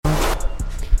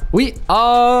We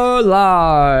are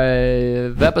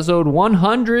live. Episode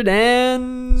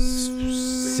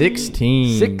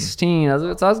 116. 16. I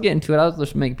was getting to it. I was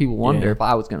just making people wonder if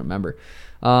I was going to remember.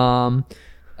 Umar's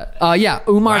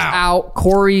out.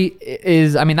 Corey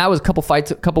is, I mean, that was a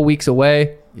couple weeks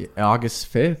away. Yeah,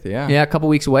 August 5th, yeah. Yeah, a couple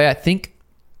weeks away. I think.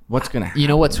 What's going to happen? You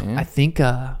know what's, man? I think,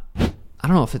 I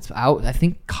don't know if it's out. I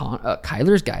think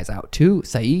Kyler's guy's out too.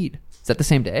 Saeed. Is that the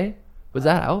same day? Was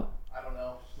that out? I don't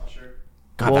know. I'm not sure.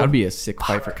 God, that would be a sick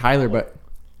fight for Kyler, but...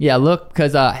 Yeah, look,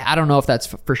 because I don't know if that's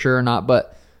for sure or not,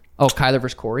 but... Oh, Kyler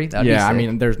versus Corey? That'd be sick. I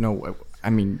mean, there's no way. I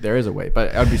mean, there is a way,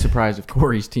 but I'd be surprised if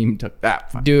Corey's team took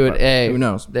that fight. Dude, hey. Who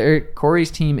knows?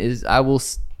 Corey's team is, I will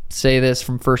say this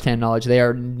from firsthand knowledge, they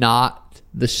are not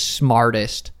the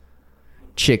smartest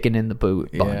chicken in the boot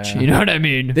bunch. You know what I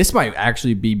mean? This might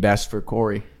actually be best for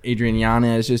Corey. Adrian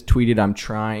Yanez just tweeted, "I'm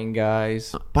trying,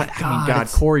 guys." But God,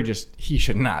 Corey he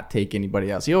should not take anybody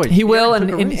else. He will,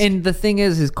 and the thing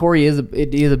is Corey is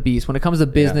a beast. When it comes to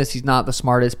business, he's not the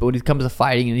smartest, but when it comes to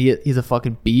fighting, he's a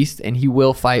fucking beast, and he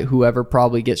will fight whoever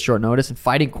probably gets short notice. And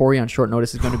fighting Corey on short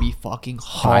notice is going to be fucking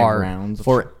hard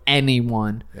for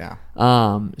anyone. Yeah.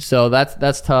 So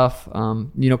that's tough.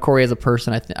 Corey as a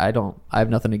person, I have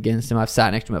nothing against him. I've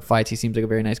sat next to him at fights. He seems like a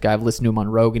very nice guy. I've listened to him on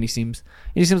Rogan. He seems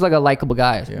like a likable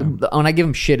guy. Yeah. When I give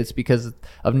him shit, it's because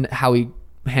of how he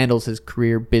handles his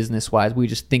career business wise. We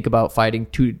just think about fighting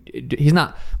he's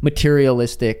not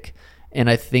materialistic, and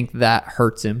I think that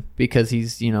hurts him because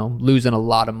he's losing a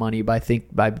lot of money by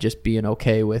just being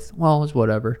okay with it's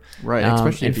whatever. Right.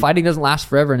 Especially and fighting doesn't last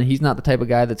forever, and he's not the type of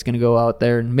guy that's going to go out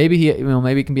there and maybe he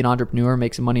can be an entrepreneur,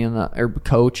 make some money or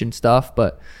coach and stuff,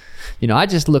 but I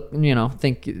just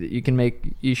think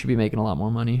you should be making a lot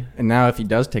more money. And now if he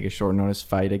does take a short notice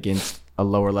fight against a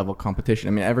lower level competition,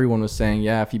 I mean, everyone was saying,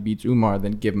 if he beats Umar,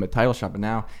 then give him a title shot. But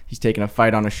now he's taking a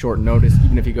fight on a short notice.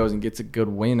 Even if he goes and gets a good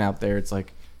win out there, it's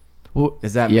like,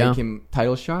 does that make him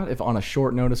title shot if on a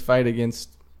short notice fight against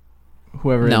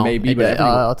whoever it may be? But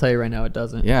I'll tell you right now, it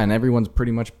doesn't. Yeah, and everyone's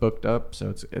pretty much booked up,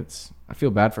 so it's. I feel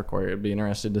bad for Corey. I'd be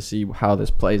interested to see how this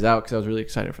plays out because I was really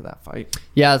excited for that fight.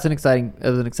 Yeah, it was an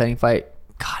exciting fight.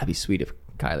 God, it'd be sweet if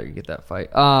Kyler could get that fight.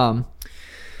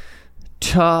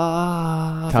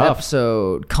 Tough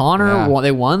episode. Connor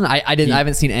they won. I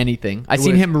haven't seen anything. I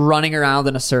seen him running around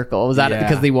in a circle. Was that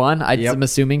because they won? I'm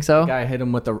assuming so. The guy hit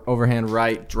him with the overhand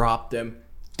right, dropped him.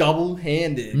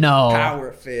 Double-handed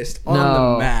power fist on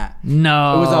the mat.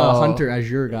 No. It was Hunter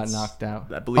Azure got knocked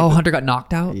out. I believe Hunter got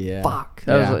knocked out? Yeah. Fuck.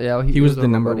 He was the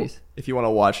number one. If you want to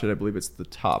watch it, I believe it's the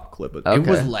top clip. It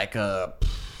was like a...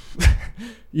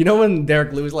 when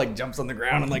Derek Lewis jumps on the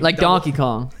ground and like Donkey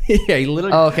Kong. Yeah, he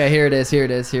literally... Oh, okay, here it is.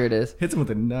 Hits him with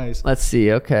a nice... Let's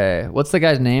see, okay. What's the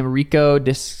guy's name? Rico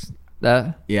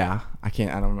that? Yeah, I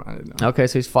don't know. Okay,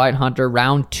 so he's fighting Hunter.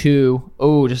 Round 2.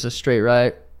 Oh, just a straight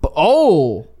right. But,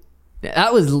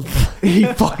 that was he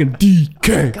fucking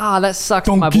DK. God, that sucks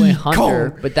for my boy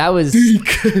Hunter. But that was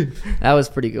DK. That was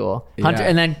pretty cool. Yeah. Hunter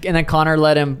and then Connor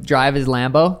let him drive his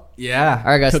Lambo. Yeah,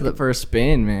 all right, guys, took it for a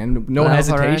spin, man. No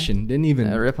hesitation. Right. Didn't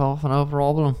even rip off, no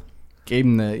problem. Gave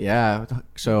him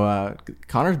So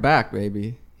Connor's back,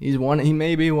 baby. He's one. He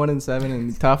may be 1-7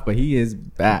 and tough, but he is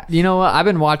back. You know what? I've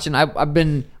been watching. I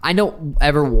don't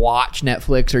ever watch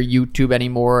Netflix or YouTube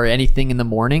anymore or anything in the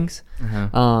mornings.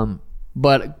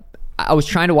 But I was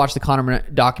trying to watch the Conor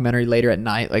documentary later at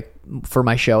night, like for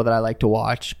my show that I like to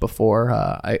watch before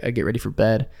I get ready for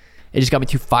bed. It just got me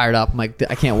too fired up. I'm like,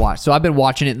 I can't watch. So I've been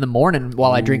watching it in the morning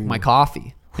while I drink my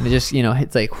coffee, and it just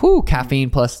it's like caffeine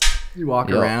plus. You walk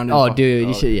around. And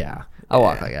you should. Yeah, I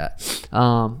walk like that.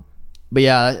 But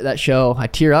yeah, that show, I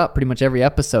tear up pretty much every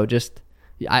episode. Just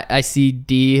I see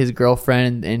D, his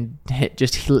girlfriend, and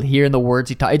just hearing the words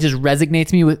he talks, it just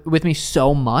resonates with me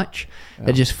so much.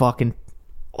 It just fucking.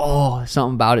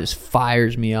 Something about it just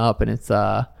fires me up, and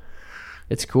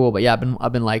it's cool. But yeah,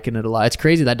 I've been liking it a lot. It's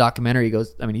crazy that documentary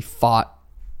goes. I mean, he fought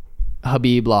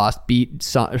Habib, beat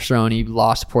Cerrone,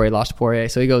 lost to Poirier.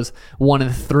 So he goes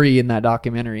 1-3 in that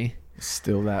documentary.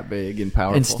 Still that big and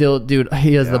powerful. And still, dude,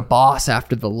 he is the boss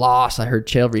after the loss. I heard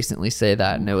Chael recently say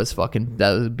that, and that was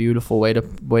a beautiful way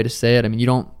to say it. I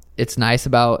mean, it's nice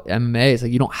about MMA. It's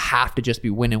like you don't have to just be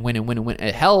winning.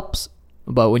 It helps.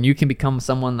 But when you can become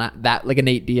someone that like a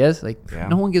Nate Diaz,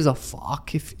 no one gives a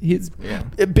fuck if he's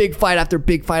a big fight after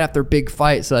big fight after big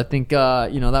fight. So I think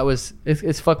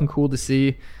it's fucking cool to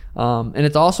see, and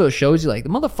it also shows you like the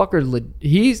motherfucker.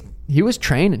 He was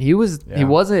training. He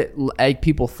wasn't like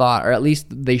people thought, or at least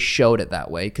they showed it that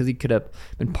way because he could have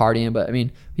been partying. But I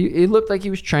mean, he looked like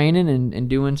he was training and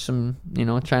doing some,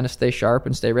 trying to stay sharp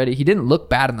and stay ready. He didn't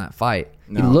look bad in that fight.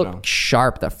 He looked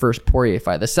sharp that first Poirier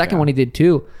fight. The second one he did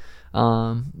too.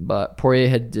 But Poirier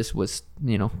had just was,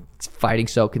 fighting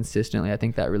so consistently. I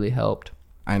think that really helped.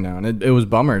 I know, and it was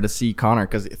bummer to see Conor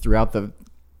because throughout the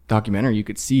documentary, you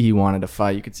could see he wanted to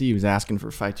fight. You could see he was asking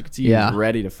for fights. You could see he was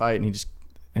ready to fight, and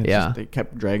they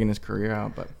kept dragging his career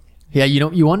out. But yeah,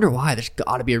 you wonder why. There's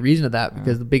got to be a reason to that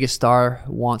because the biggest star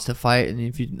wants to fight, and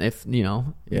if it's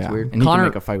weird. And he can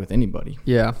make a fight with anybody.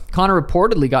 Yeah, Conor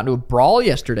reportedly got into a brawl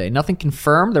yesterday. Nothing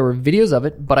confirmed. There were videos of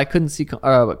it, but I couldn't see.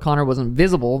 Conor wasn't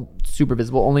super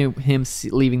visible. Only him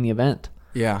leaving the event.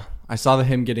 Yeah, I saw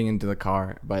him getting into the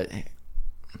car, but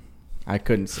I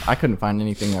couldn't find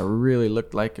anything that really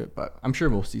looked like it. But I'm sure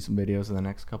we'll see some videos in the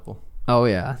next couple. Oh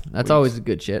yeah, that's always a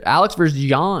good shit. Alex versus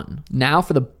Jan now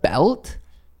for the belt.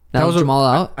 That was Jamal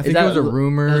out. I think it was a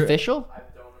rumor. Official? I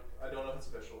don't know if it's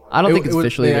official. I don't think it's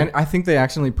official either. I think they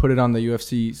accidentally put it on the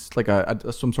UFC's like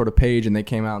some sort of page, and they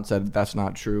came out and said that's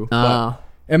not true. But,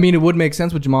 I mean, it would make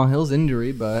sense with Jamal Hill's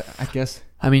injury, but I guess.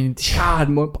 I mean,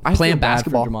 God, I playing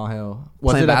basketball. For Jamal Hill.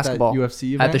 Was playing it basketball at that UFC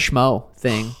event? at the Schmo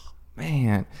thing.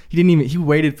 Man, he didn't even. He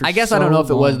waited for. I guess so I don't know if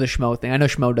it was long. the Schmo thing. I know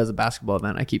Schmo does a basketball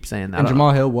event. I keep saying that. And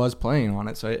Jamal Hill was playing on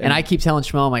it, so. And I keep telling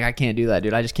Schmo, I'm like, I can't do that,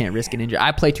 dude. I just can't risk an injury.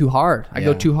 I play too hard. I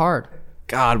go too hard.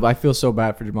 God, I feel so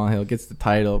bad for Jamal Hill. Gets the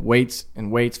title, waits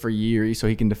for years so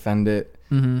he can defend it,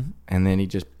 and then he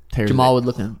just tears. Jamal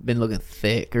would been looking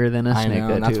thicker than a snake.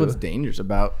 And that's what's dangerous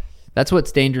about. That's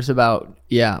what's dangerous about.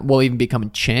 Yeah, well, even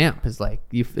becoming champ is like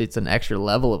it's an extra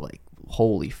level of like,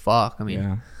 holy fuck. I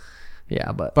mean,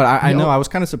 yeah, but I know I was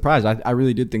kind of surprised. I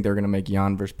really did think they were gonna make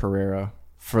Jan versus Pereira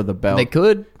for the belt. They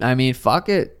could. I mean, fuck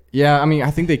it. Yeah, I mean,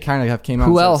 I think they kind of have came out.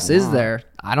 Who else is there?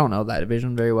 I don't know that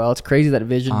division very well. It's crazy that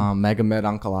division. Magomed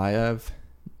Ankalaev.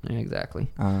 Yeah, exactly.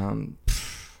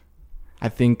 I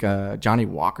think Johnny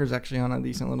Walker's actually on a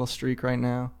decent little streak right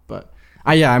now. But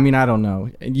I mean, I don't know.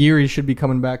 Yuri should be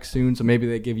coming back soon, so maybe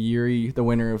they give Yuri the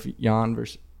winner of Jan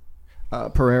versus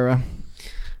Pereira.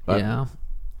 But yeah,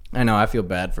 I know. I feel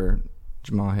bad for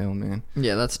Jamal Hill, man.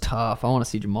 Yeah, that's tough. I want to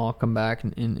see Jamal come back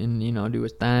and do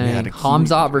his thing. Yeah,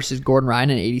 Khamzat versus Gordon Ryan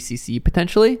in ADCC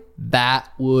potentially. That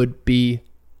would be.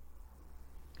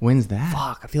 When's that?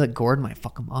 Fuck, I feel like Gordon might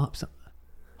fuck him up.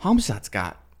 Khamzat's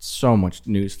got so much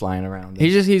news flying around.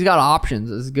 He's got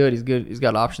options. It's good. He's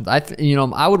got options.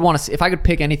 I would want to see, if I could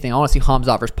pick anything, I want to see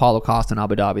Khamzat versus Paulo Costa in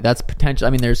Abu Dhabi. That's potential.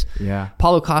 I mean, there's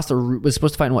Paulo Costa was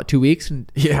supposed to fight in what, 2 weeks?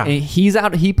 And he's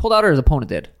out. He pulled out, or his opponent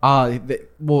did.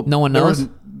 Well, no one knows. There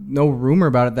was no rumor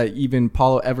about it that even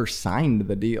Paulo ever signed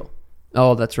the deal.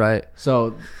 Oh, that's right.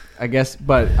 So I guess,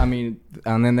 but I mean,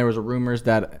 and then there was rumors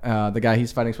that the guy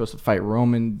he's fighting is supposed to fight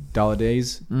Roman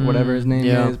Dolidez, whatever his name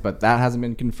is, but that hasn't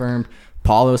been confirmed.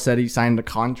 Paulo said he signed a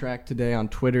contract today on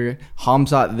Twitter.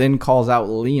 Khamzat then calls out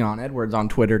Leon Edwards on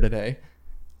Twitter today.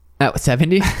 At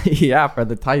 70? Yeah, for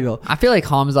the title. I feel like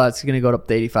Khamzat's going to go up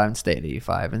to 85 and stay at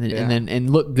 85 and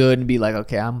look good and be like,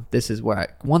 okay, this is where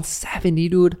 170,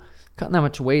 dude. Cutting that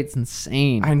much weight, it's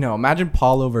insane. I know. Imagine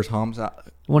Paulo versus Khamzat.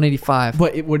 185.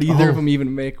 But would either of them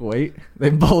even make weight?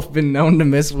 They've both been known to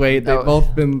miss weight. They've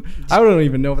both been. I don't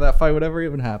even know if that fight would ever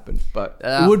even happen. But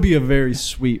it would be a very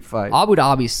sweet fight. Abu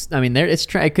Dhabi. I mean,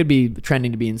 it could be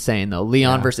trending to be insane though.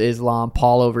 Leon versus Islam.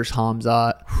 Paulo versus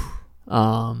Khamzat.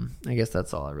 I guess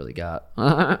that's all I really got.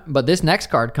 But this next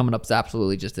card coming up is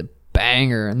absolutely just a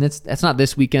banger, and that's not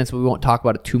this weekend, so we won't talk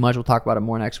about it too much. We'll talk about it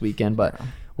more next weekend. But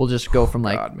we'll just go from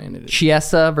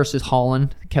Chiesa versus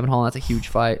Holland. Kevin Holland. That's a huge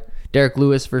fight. Derek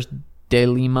Lewis versus De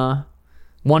Lima.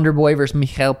 Wonder Boy versus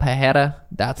Miguel Pereira.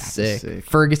 That's sick.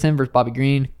 Ferguson versus Bobby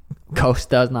Green.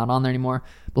 Costa's not on there anymore.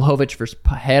 Blachowicz versus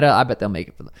Pereira. I bet they'll make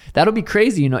it for that'll be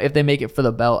crazy, if they make it for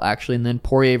the belt actually. And then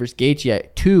Poirier versus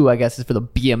Gaethje 2, I guess, is for the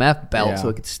BMF belt, so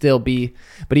it could still be.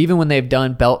 But even when they've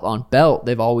done belt on belt,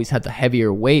 they've always had the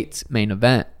heavier weights main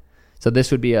event. So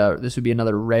this would be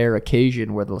another rare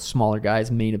occasion where the smaller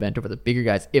guys main event over the bigger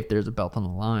guys if there's a belt on the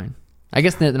line. I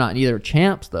guess they're not either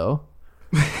champs, though.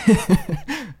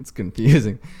 It's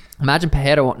confusing. Imagine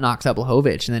Pereira knocks out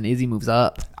Blachowicz, and then Izzy moves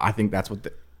up. I think that's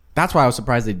why I was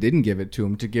surprised they didn't give it to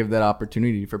him, to give that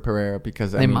opportunity for Pereira,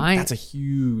 because that's a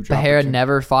huge Pereira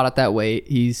never fought at that weight.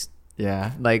 He's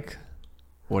like,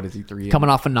 what is he, 3? Coming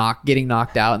off getting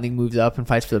knocked out, and then moves up and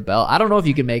fights for the belt. I don't know if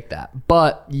you can make that,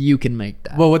 but you can make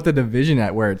that. Well, with the division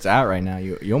at where it's at right now,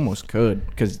 you almost could,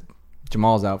 because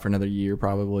Jamal's out for another year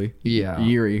probably. Yeah.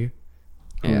 Yuri.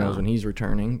 Who knows when he's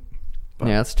returning. But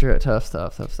that's true. Tough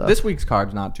stuff. This week's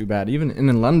card's not too bad. Even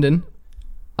in London.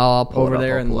 I'll pull over it up,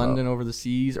 there I'll in pull London, over the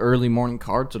seas, early morning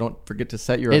card, so don't forget to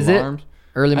set your alarms. It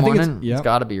early morning? Yeah. It's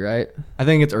got to be, right? I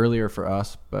think it's earlier for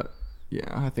us, but yeah,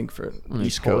 I think for Let me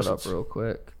East pull Coast, it up real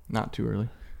quick. not too early.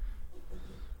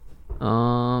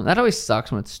 That always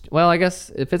sucks when it's. Well, I guess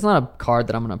if it's not a card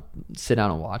that I'm gonna sit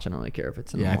down and watch, I don't really care if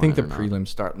it's. In the I think the morning or not. prelims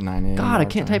start at 9 a.m. God, I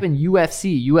can't type in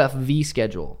UFC UFV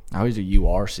schedule. I always a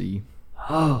URC.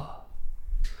 Oh.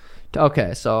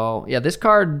 Okay, so yeah, this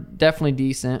card definitely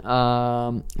decent.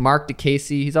 Mark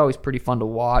DeCasey, he's always pretty fun to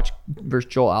watch versus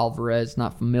Joel Alvarez.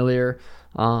 Not familiar.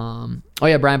 Brian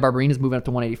Barberena is moving up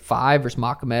to 185 versus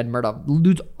Mahomed Murdoch.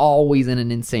 Dude's always in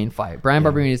an insane fight. Brian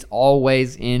Barberena is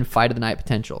always in fight of the night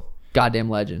potential. Goddamn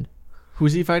legend.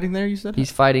 Who's he fighting there? You said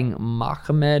He's fighting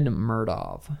Mahomed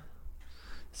Murdoch.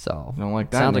 So don't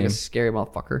like that sounds name. like a scary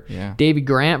motherfucker. Yeah. Davey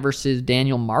Grant versus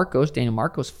Daniel Marcos. Daniel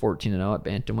Marcos 14-0 at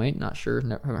bantamweight. Not sure.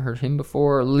 Never heard him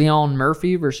before. Leon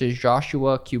Murphy versus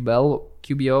Joshua Cubio.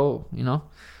 You know.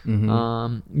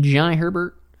 Mm-hmm. Gianni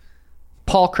Herbert.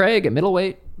 Paul Craig at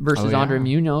middleweight versus Oh, yeah. Andre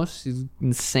Munoz. He's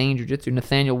insane jiu-jitsu.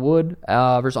 Nathaniel Wood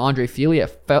versus Andre Feely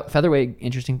at featherweight.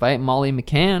 Interesting fight. Molly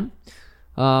McCann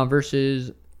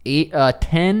versus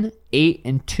 10, 8,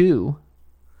 and 2.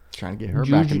 Trying to get her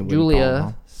back in the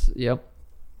Julia. Yep.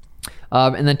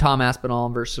 And then Tom Aspinall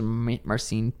versus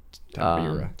Marcin.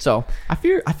 So I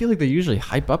feel like they usually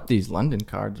hype up these London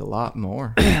cards a lot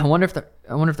more I wonder if they're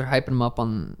hyping them up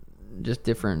on just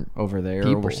different over there,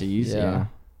 people. overseas. Yeah. Yeah.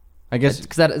 I guess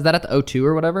because is that at the O2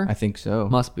 or whatever? I think so.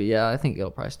 Must be. Yeah, I think it'll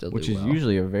probably still Which do is well.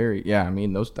 usually a very I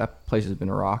mean that place has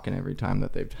been rocking every time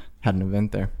that they've had an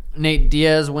event there. Nate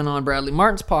Diaz went on Bradley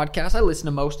Martin's podcast. I listened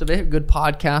to most of it. Good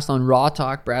podcast on Raw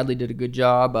Talk. Bradley did a good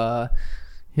job.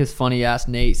 His funny ass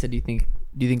Nate said, "Do you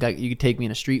think like you could take me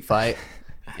in a street fight?"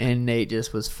 And Nate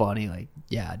just was funny, like,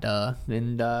 "Yeah, duh."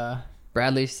 And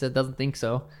Bradley said doesn't think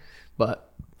so. But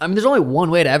I mean, there's only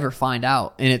one way to ever find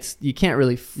out, and it's you can't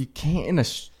in a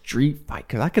street fight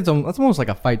because that's almost like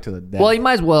a fight to the death. Well, you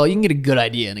might as well. You can get a good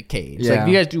idea in a cage. Yeah. Like if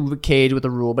you guys do a cage with a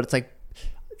rule, but it's like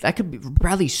that could be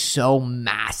Bradley's so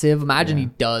massive. Imagine he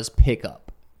does pick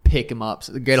him up,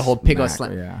 so get a hold, pick up,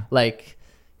 slam. Yeah. Like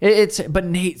but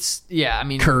Nate's I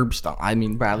mean curb stomp. I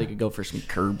mean Bradley could go for some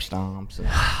curb stomps.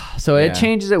 so it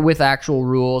changes it with actual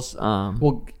rules.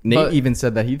 Well, Nate even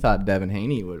said that he thought Devin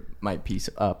Haney might piece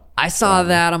up. I saw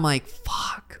that. I'm like,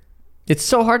 fuck. It's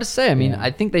so hard to say. I mean,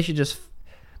 I think they should just.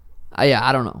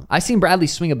 I don't know. I seen Bradley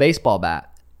swing a baseball bat.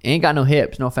 He ain't got no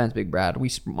hips. No offense, Big Brad. We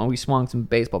swung some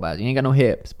baseball bats. He ain't got no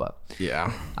hips, but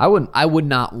Yeah. I would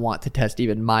not want to test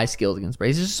even my skills against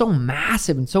Brady. He's just so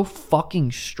massive and so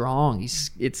fucking strong.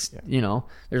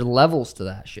 There's levels to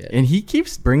that shit. And he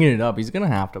keeps bringing it up. He's gonna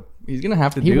have to. He's gonna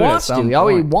have to. He do wants it at to. some He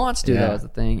always point. wants to. Yeah. That was the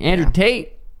thing. Andrew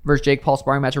Tate versus Jake Paul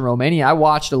sparring match in Romania. I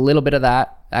watched a little bit of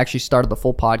that. I actually started the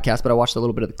full podcast, but I watched a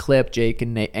little bit of the clip. Jake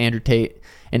and Andrew Tate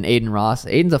and Aiden Ross.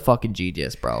 Aiden's a fucking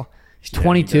genius, bro. He's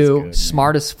 22, good,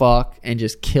 smart as fuck, and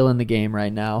just killing the game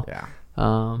right now.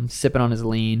 Yeah. Sipping on his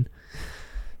lean.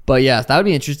 But yeah, that would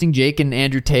be interesting. Jake and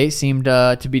Andrew Tate seemed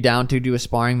to be down to do a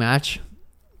sparring match.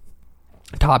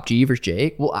 Top G versus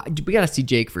Jake. Well, we got to see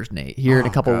Jake versus Nate here in a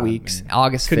couple of weeks. Man.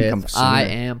 August Couldn't come 5th. sooner. I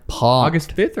am pumped.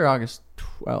 August 5th or August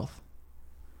 12th?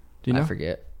 Do you know? I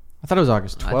forget. I thought it was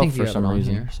August 12th I think for some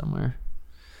reason. Here somewhere.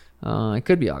 It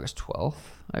could be August 12th.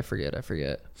 I forget.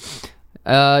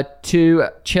 To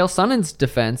Chael Sonnen's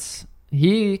defense,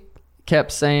 he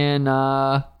kept saying,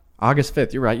 August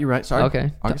 5th. You're right. Sorry.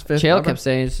 okay. August 5th. Chael kept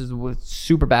saying this is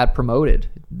super bad promoted.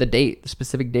 The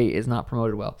specific date is not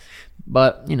promoted well.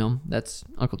 But, that's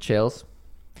Uncle Chael's.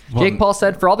 Jake Paul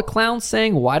said, for all the clowns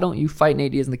saying, why don't you fight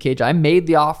Nate Diaz in the cage? I made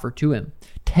the offer to him.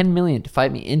 $10 million to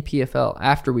fight me in PFL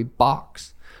after we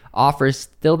box. Offer is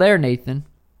still there, Nathan.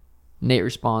 Nate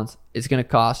responds, it's going to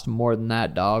cost more than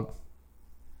that, dog.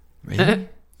 Really?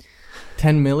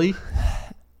 10 milli?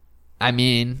 I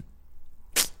mean,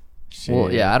 Shit,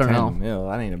 well, yeah, I don't 10 know. Mil,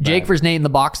 that ain't a Jake bad. versus Nate in the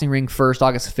boxing ring first,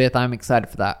 August 5th. I'm excited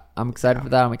for that. I'm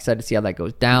excited to see how that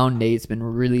goes down. Nate's been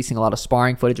releasing a lot of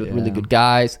sparring footage with really good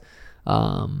guys.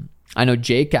 I know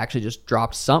Jake actually just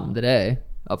dropped something today,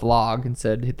 a vlog, and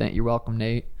said, hey, you're welcome,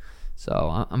 Nate. So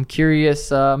I'm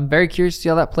curious. I'm very curious to see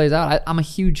how that plays out. I'm a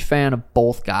huge fan of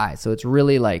both guys. So it's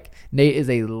really like Nate is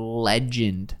a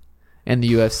legend in the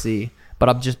UFC. But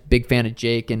I'm just a big fan of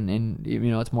Jake, and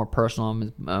it's more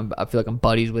personal. I feel like I'm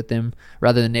buddies with him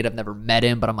rather than Nate. I've never met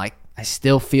him, but I'm like, I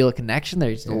still feel a connection there.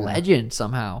 He's a legend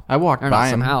somehow. I walked Or by not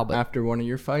him somehow, but after one of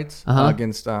your fights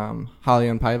against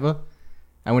Halion Paiva.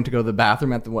 I went to go to the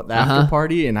bathroom at the after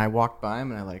party, and I walked by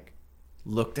him, and I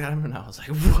looked at him, and I was like,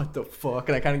 what the fuck?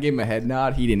 And I kind of gave him a head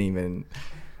nod. He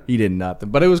did nothing.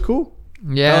 But it was cool.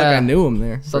 yeah, Felt like I knew him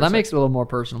there. so that makes it a little more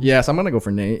personal. Yes, I'm going to go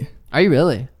for Nate. Are you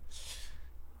really?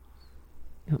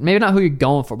 Maybe not who you're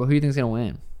going for, but who you think is gonna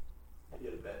win? You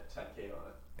had to bet 10K on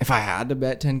it. If I had to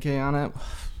bet 10K on it,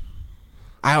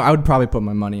 I would probably put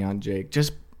my money on Jake.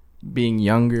 Just being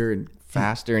younger and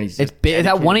faster, and it's big. It's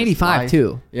at 185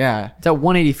 too. Yeah, it's at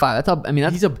 185. That's how. I mean,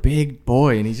 he's a big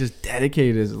boy, and he's just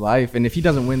dedicated his life. And if he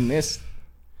doesn't win this,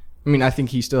 I mean, I think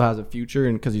he still has a future,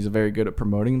 and because he's very good at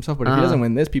promoting himself. But if he doesn't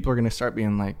win this, people are going to start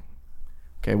being like,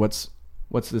 okay, what's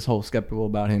this whole skeptical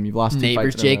about him? You've lost 2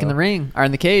 neighbors. fights Jake in the ring or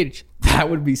in the cage. That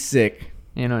would be sick.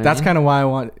 You know, that's kind of why I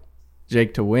want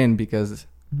Jake to win, because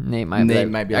Nate might be.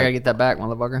 I gotta get that back,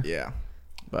 motherfucker. Yeah.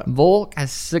 But Volk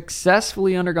has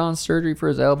successfully undergone surgery for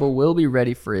his elbow. Will he be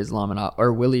ready for Islam in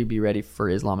Abu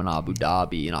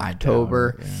Dhabi in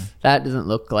October? Yeah. That doesn't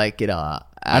look like it. I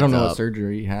don't know what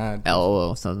surgery he had.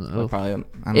 Probably.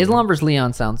 Islam versus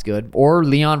Leon sounds good, or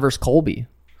Leon versus Colby.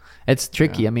 It's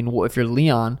tricky. Yeah. I mean, if you're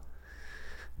Leon,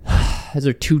 those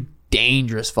are two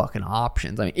dangerous fucking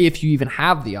options. I mean, if you even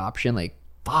have the option, like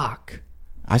fuck.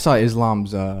 I saw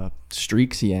Islam's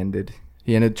streaks he ended.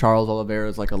 He ended Charles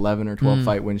Oliveira's like 11 or 12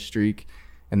 fight win streak,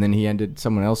 and then he ended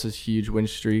someone else's huge win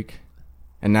streak,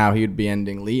 and now he would be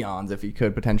ending Leon's if he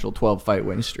could, potential 12 fight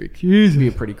win streak. It'd be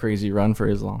a pretty crazy run for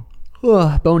Islam.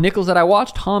 Bo Nichols said, I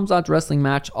watched Khamzat's wrestling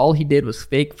match. All he did was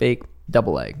fake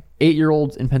double leg.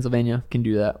 8-year-olds in Pennsylvania can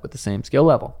do that with the same skill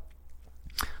level.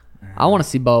 I want to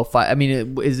see Bo fight. I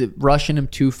mean, is it rushing him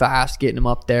too fast, getting him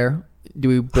up there? Do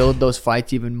we build those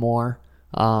fights even more?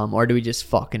 Or do we just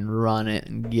fucking run it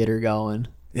and get her going?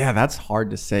 Yeah, that's hard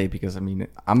to say, because, I mean,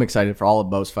 I'm excited for all of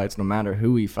Bo's fights no matter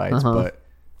who he fights. But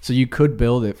so you could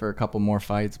build it for a couple more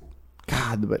fights.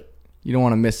 God, but you don't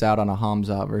want to miss out on a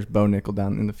Khamzat versus Bo Nickel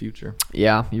down in the future.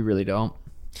 Yeah, you really don't.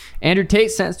 Andrew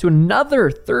Tate sentenced to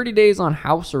another 30 days on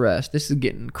house arrest. This is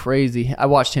getting crazy. I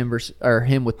watched him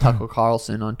with Tucker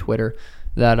Carlson on Twitter,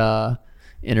 that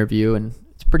interview, and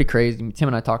it's pretty crazy. Tim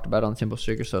and I talked about it on Timbo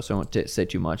Sugar, so I won't say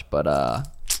too much. But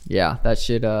yeah, that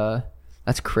shit,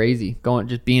 that's crazy.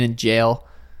 Just being in jail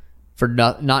for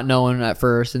not knowing at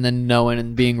first, and then knowing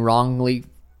and being wrongly,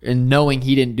 and knowing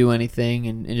he didn't do anything,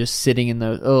 and just sitting in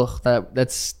the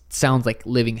that sounds like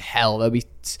living hell.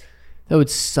 That would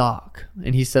suck.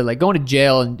 And he said, like, going to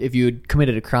jail, and if you had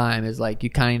committed a crime, is like, you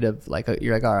kind of like,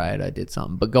 you're like, all right, I did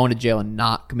something. But going to jail and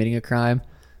not committing a crime,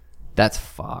 that's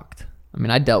fucked. I mean,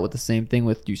 I dealt with the same thing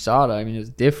with USADA. I mean, it was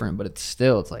different, but it's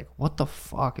like, what the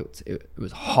fuck? It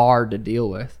was hard to deal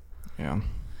with. Yeah.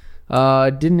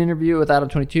 Did an interview with Adam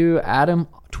 22. Adam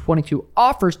 22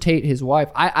 offers Tate his wife.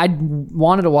 I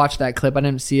wanted to watch that clip. I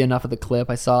didn't see enough of the clip.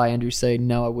 I saw Andrew say,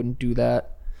 no, I wouldn't do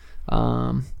that.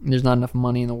 There's not enough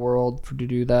money in the world to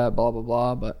do that, blah, blah,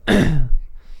 blah. But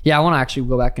yeah, I want to actually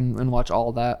go back and watch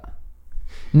all that.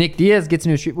 Nick Diaz gets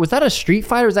into a street. Was that a street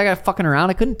fight, or was that guy fucking around?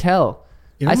 I couldn't tell.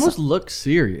 It almost looked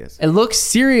serious. It looked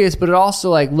serious, but it also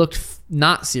like looked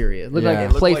not serious. It looked like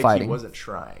play fighting. He wasn't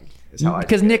trying.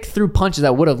 Because Nick threw punches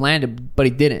that would have landed, but he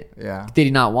didn't. Yeah. Did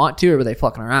he not want to, or were they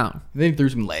fucking around? They threw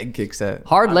some leg kicks at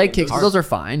hard leg kicks. Those are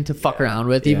fine to fuck around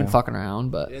with, even fucking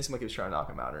around. But it didn't seem like he was trying to knock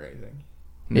him out or anything.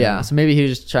 Yeah, so maybe he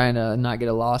was just trying to not get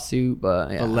a lawsuit,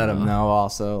 but yeah, let him know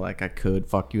also, like, I could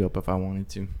fuck you up if I wanted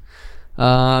to.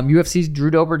 UFC's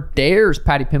Drew Dober dares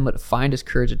Paddy Pimblett to find his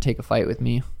courage to take a fight with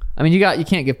me. I mean, you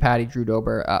can't give Paddy Drew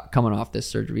Dober coming off this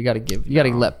surgery. You got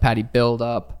to let Paddy build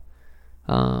up.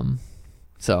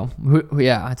 So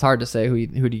yeah, it's hard to say who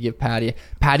do you give Paddy.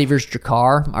 Paddy versus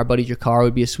Jakar. Our buddy Jakar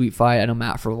would be a sweet fight. I know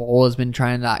Matt Frevola has been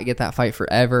trying to get that fight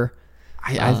forever.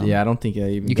 I don't think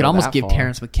even you could almost give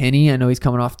Terrence McKinney. I know he's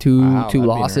coming off two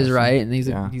losses, right? And he's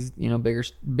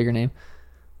bigger name.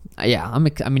 Yeah, I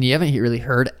mean, you haven't really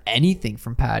heard anything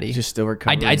from Paddy. He's just still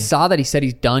recovering. I saw that he said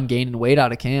he's done gaining weight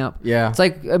out of camp. Yeah, it's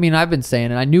like, I mean, I've been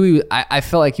saying it. I knew I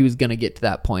felt like he was gonna get to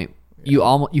that point.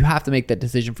 Yeah. You have to make that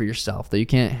decision for yourself. That you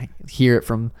can't hear it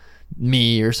from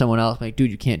me or someone else. Like,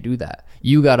 dude, you can't do that.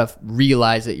 You gotta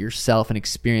realize it yourself and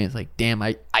experience. Like, damn,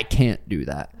 I can't do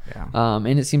that. Yeah.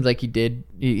 And it seems like he did.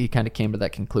 He kind of came to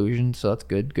that conclusion. So that's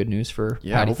good. Good news for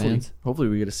Paddy fans. Hopefully,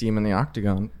 we get to see him in the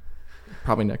octagon.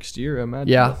 Probably next year, I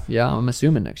imagine. Yeah, I'm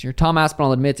assuming next year. Tom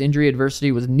Aspinall admits injury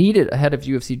adversity was needed ahead of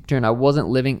UFC return. I wasn't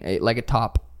living like a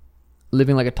top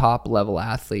level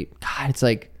athlete. God, it's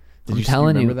like, Did you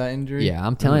remember that injury? Yeah,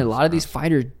 I'm telling you, a lot of these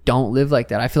fighters don't live like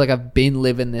that. I feel like I've been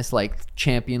living this like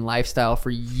champion lifestyle for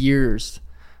years.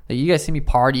 Like, you guys see me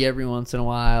party every once in a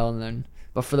while,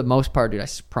 but for the most part, dude, I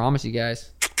promise you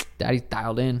guys, Daddy's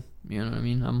dialed in. You know what I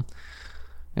mean?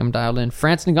 I'm dialed in.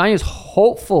 Francis Ngannou is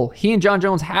hopeful he and John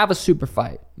Jones have a super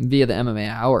fight via the MMA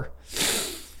Hour.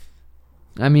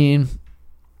 I mean,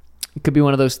 it could be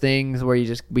one of those things where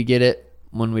we get it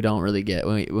when we don't really get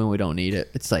when we don't need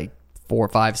it. It's like 4,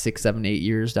 5, 6, 7, 8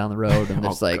 years down the road, and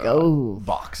it's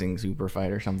boxing super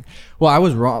fight or something. Well, I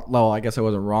was wrong. Well, I guess I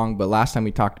wasn't wrong, but last time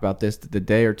we talked about this, the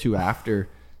day or two after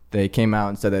they came out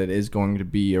and said that it is going to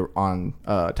be on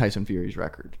Tyson Fury's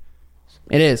record.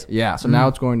 It is. Yeah, so now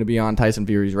it's going to be on Tyson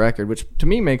Fury's record, which to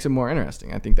me makes it more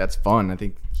interesting. I think that's fun. I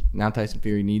think now Tyson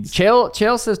Fury needs...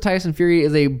 Chael says Tyson Fury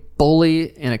is a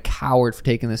bully and a coward for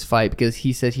taking this fight because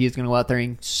he said he is going to go out there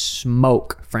and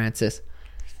smoke Francis.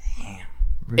 Damn.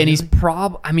 Really? And he's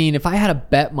I mean, if I had to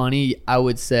bet money, I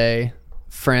would say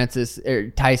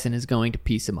Tyson is going to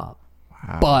piece him up.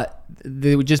 Wow. But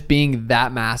just being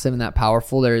that massive and that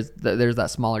powerful, there's that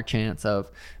smaller chance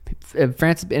of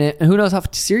Francis. And who knows how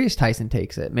serious Tyson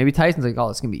takes it? Maybe Tyson's like, "Oh,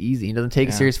 it's gonna be easy." He doesn't take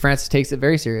it serious. Francis takes it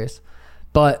very serious.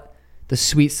 But the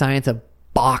sweet science of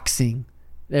boxing,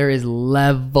 there is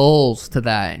levels to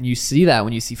that, and you see that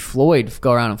when you see Floyd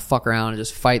go around and fuck around and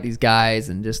just fight these guys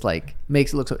and just like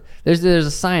makes it look so. There's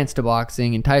a science to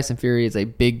boxing, and Tyson Fury is a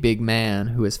big man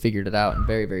who has figured it out and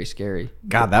very, very scary.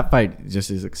 God, that fight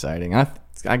just is exciting.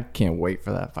 I can't wait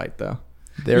for that fight though.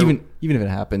 Even if it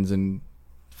happens and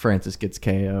Francis gets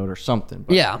KO'd or something.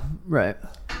 But. Yeah, right.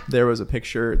 There was a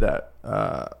picture that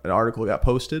an article got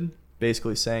posted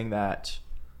basically saying that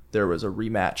there was a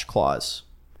rematch clause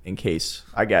in case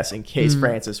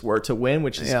Francis were to win,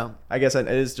 which is, I guess it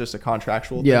is just a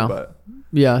contractual thing, but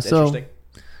so interesting.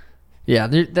 Yeah,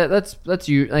 that's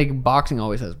you. Like boxing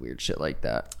always has weird shit like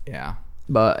that. Yeah,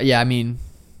 but yeah, I mean,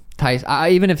 Tyson.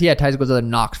 Even if Tyson goes out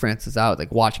and knocks Francis out,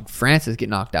 like watching Francis get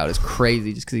knocked out is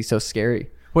crazy just because he's so scary.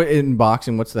 Wait, in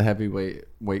boxing, what's the heavyweight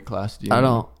weight class? I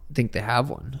don't think they have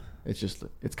one.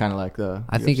 It's kind of like the.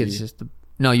 I think it's just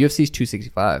UFC's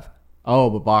 265.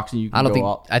 Oh, but boxing you can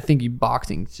I think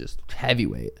boxing's just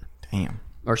heavyweight. Damn.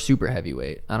 Or super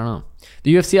heavyweight. I don't know.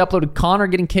 The UFC uploaded Conor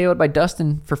getting KO'd by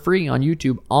Dustin for free on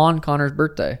YouTube on Conor's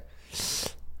birthday.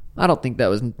 I don't think that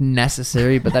was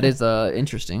necessary, but that is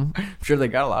interesting. I'm sure they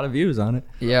got a lot of views on it.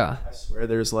 Yeah. I swear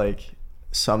there's like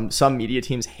some media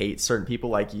teams hate certain people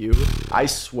like you. I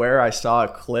swear I saw a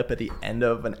clip at the end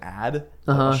of an ad,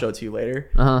 I'll show it to you later,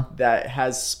 that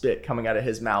has spit coming out of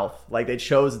his mouth. Like they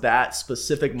chose that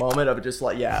specific moment of just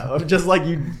like, you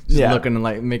looking and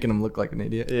like making him look like an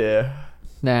idiot. Yeah.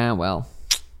 Nah, well.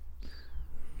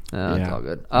 It's all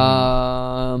good.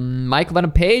 Michael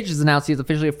Venom Page has announced he's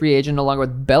officially a free agent no longer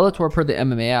with Bellator per the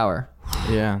MMA Hour.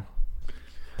 Yeah.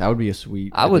 That would be a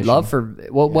sweet I would love for...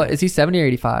 What is he, 70 or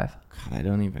 85? God, I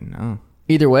don't even know.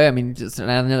 Either way, I mean, just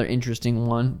another interesting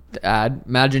one to add.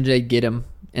 Imagine they get him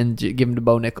and give him to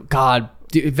Bo Nickel. God,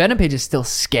 dude, Venom Page is still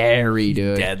scary,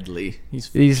 dude. Deadly.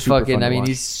 He's fucking... I mean,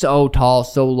 he's so tall,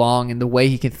 so long, and the way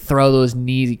he can throw those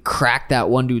knees, he cracked that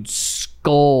one dude's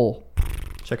skull.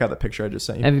 Check out the picture I just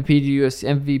sent you.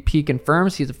 MVP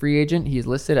confirms he's a free agent. He is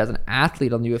listed as an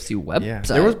athlete on the UFC website.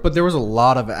 Yeah. There was a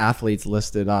lot of athletes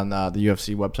listed on the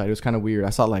UFC website. It was kind of weird. I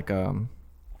saw like a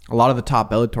lot of the top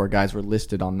Bellator guys were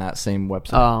listed on that same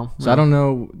website. So I don't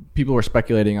know. People were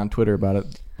speculating on Twitter about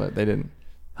it, but they didn't.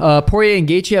 Poirier and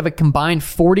Gaethje have a combined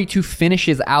 42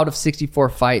 finishes out of 64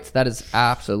 fights. That is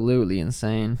absolutely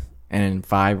insane. And in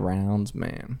 5 rounds,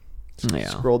 man. Yeah.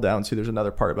 Scroll down, see there's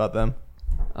another part about them.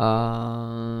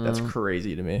 That's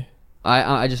crazy to me.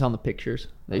 I just on the pictures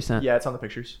that you sent. Yeah, it's on the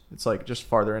pictures. It's like just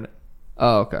farther in it.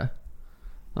 Oh, okay.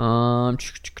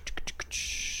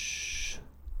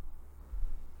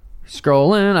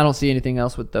 Scrolling. I don't see anything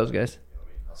else with those guys.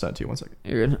 I'll send it to you 1 second.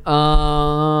 You're good.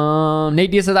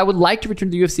 Nate Diaz says, I would like to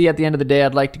return to the UFC at the end of the day.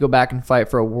 I'd like to go back and fight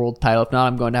for a world title. If not,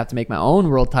 I'm going to have to make my own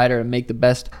world title and make the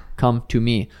best come to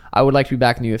me. I would like to be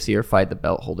back in the UFC or fight the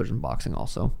belt holders in boxing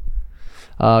also.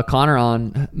 Connor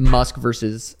on Musk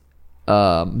versus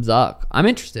Zuck. I'm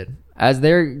interested. Are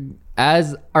they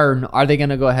going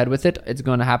to go ahead with it? It's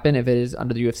going to happen. If it is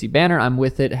under the UFC banner, I'm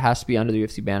with it. It has to be under the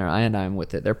UFC banner, and I'm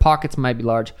with it. Their pockets might be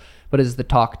large, but is the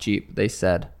talk cheap? They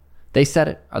said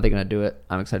it. Are they going to do it?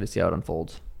 I'm excited to see how it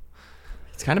unfolds.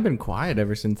 It's kind of been quiet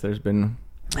ever since there's been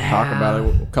talk about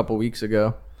it a couple weeks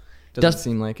ago. Doesn't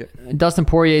seem like it. Dustin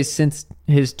Poirier since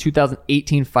his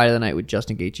 2018 fight of the night with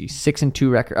Justin Gaethje, 6-2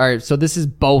 record. All right, so this is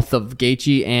both of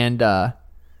Gaethje and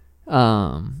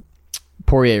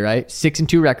Poirier, right?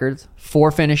 6-2 records,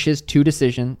 4 finishes, 2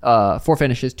 decisions, a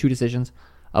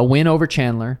win over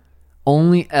Chandler,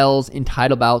 only L's in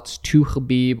title bouts to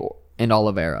Khabib and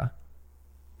Oliveira,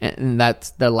 and that's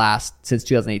the last since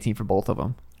 2018 for both of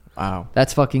them. Wow,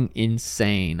 that's fucking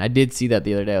insane. I did see that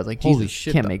the other day. I was like, holy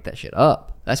shit, can't make that shit up.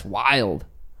 That's wild.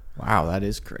 Wow, that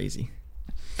is crazy.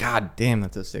 God damn,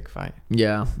 that's a sick fight.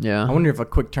 Yeah. I wonder if a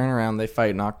quick turnaround they fight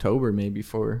in October maybe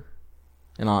on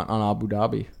Abu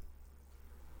Dhabi.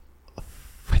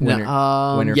 Winter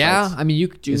fights. I mean, you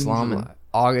could do Islam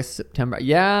August, September.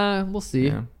 Yeah, we'll see.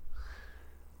 Yeah.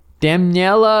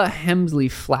 Daniela Hemsley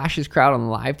flashes crowd on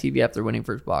live TV after winning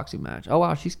first boxing match. Oh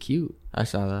wow, she's cute. I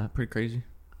saw that. Pretty crazy.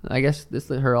 I guess this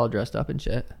is her all dressed up and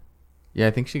shit. Yeah,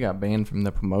 I think she got banned from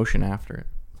the promotion after it.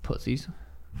 Pussies.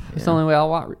 It's the only way I'll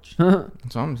watch.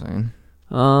 That's what I'm saying.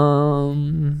 All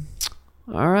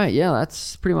right, yeah,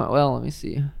 that's pretty much. Well, let me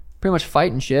see. Pretty much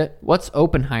fighting shit. What's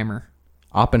Oppenheimer?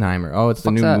 Oppenheimer. Oh, it's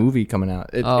the new movie coming out.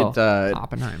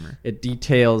 Oppenheimer. It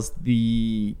details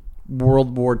the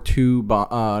World War II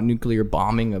nuclear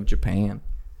bombing of Japan.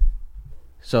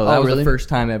 So that was the first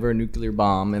time ever a nuclear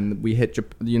bomb, and we hit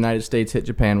the United States hit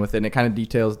Japan with it. And it kind of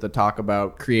details the talk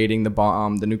about creating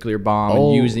the nuclear bomb,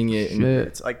 and using it. And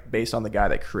it's like based on the guy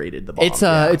that created the bomb. It's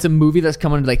a movie that's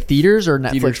coming to like theaters or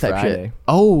Netflix Theaters type Friday. shit.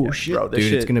 Oh shit, bro,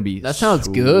 dude, it's gonna be. that sounds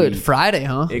sweet. good. Friday,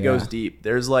 huh? It goes deep.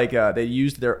 There's like they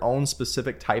used their own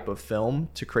specific type of film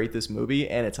to create this movie,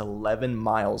 and it's 11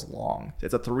 miles long.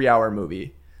 It's a 3-hour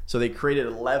movie, so they created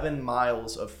 11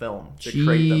 miles of film to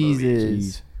create the movie.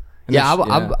 Jesus. Yeah,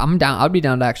 I'm down. I'd be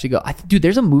down to actually go. Dude,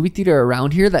 there's a movie theater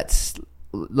around here that's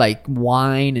like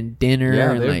wine and dinner.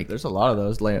 Yeah, and like there's a lot of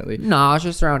those lately. No, it's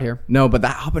just around here. No, but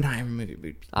that Oppenheimer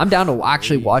movie. I'm down to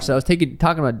actually watch that. I was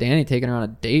talking about Danny taking her on a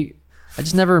date. I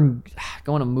just never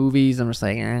going to movies. I'm just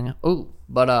like,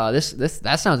 but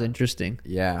that sounds interesting.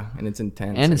 Yeah, and it's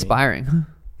intense and inspiring.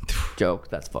 Joke.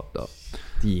 That's fucked up.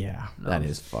 Yeah, that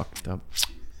is fucked up.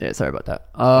 Yeah, sorry about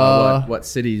that. What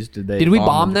cities did they? Did we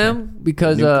bomb them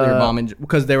because nuclear bombing?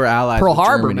 Because they were allies. Pearl with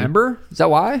Harbor, Germany. remember? Is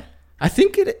that why? I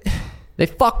think They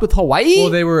fucked with Hawaii. Well,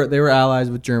 they were allies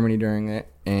with Germany during it,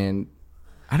 and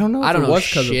I don't know. I don't know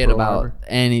shit about Harbor.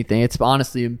 anything. It's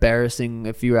honestly embarrassing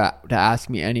if you were to ask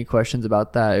me any questions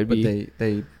about that.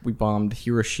 We bombed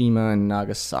Hiroshima and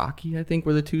Nagasaki. I think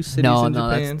were the two cities No, in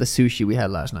Japan. that's the sushi we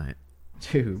had last night.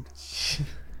 Dude.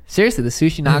 Seriously, the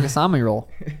sushi Nagasaki roll.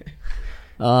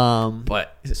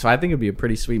 But so I think it'd be a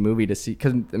pretty sweet movie to see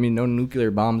because I mean no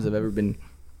nuclear bombs have ever been.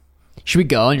 Should we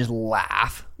go and just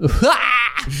laugh?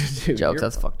 Dude, Jokes,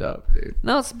 that's fucked up, dude.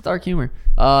 No, it's dark humor.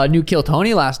 New Kill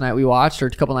Tony last night we watched, or a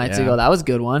couple nights ago. That was a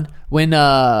good one. When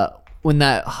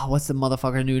that what's the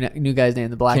motherfucker new guy's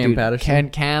name? The black Cam dude. Patterson?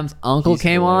 Cam's uncle He's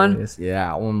came hilarious. on.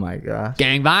 Yeah. Oh my gosh.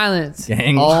 Gang violence.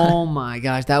 Oh my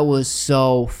gosh, that was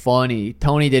so funny.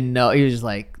 Tony didn't know. He was just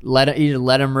like let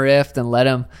him riff and let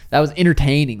him. That was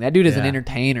entertaining. That dude is an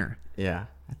entertainer. Yeah.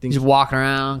 I think He's walking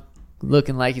around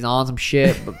looking like he's on some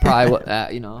shit, but probably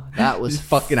that was he's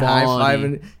fucking funny.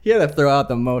 high-fiving. He had to throw out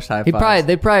the most high fives.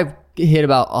 They probably hit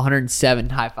about 107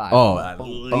 high fives. Oh, at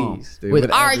least, dude.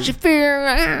 With Art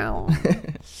Shafir.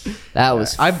 That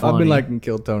was funny. I've been liking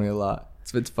Kill Tony a lot.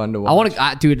 It's fun to watch. I want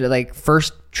to, dude. Like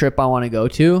first trip I want to go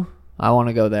to. I want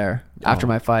to go there after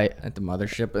my fight at the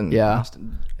mothership in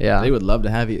Austin. Yeah, they would love to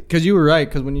have you because you were right.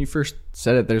 Because when you first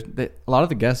said it, a lot of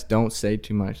the guests don't say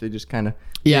too much. They just kind of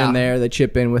here and there. They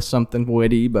chip in with something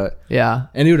witty, but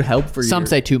and it would help for you. Some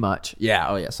say too much. Yeah,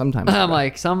 oh yeah. Sometimes I'm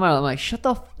like, shut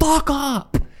the fuck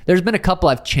up. There's been a couple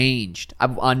I've changed.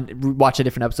 I've watched a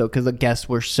different episode because the guests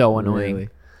were so annoying. Really?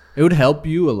 It would help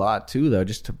you a lot too, though,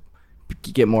 just to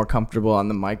get more comfortable on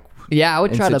the mic. Yeah, I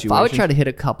would try to hit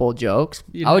a couple jokes.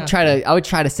 I would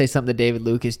try to say something to David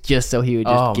Lucas just so he would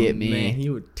just get me. Man, he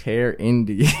would tear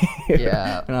into you.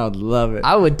 Yeah, and I would love it.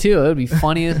 I would too. It would be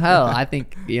funny as hell. I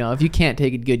think if you can't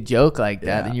take a good joke like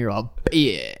that, then you're a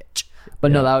bitch.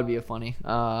 But no, that would be a funny.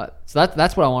 So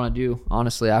that's what I want to do.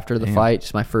 Honestly, after the fight,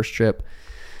 just my first trip.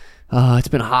 It's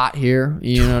been hot here.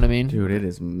 You know what I mean, dude? It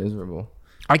is miserable.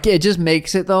 It just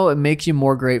makes it though. It makes you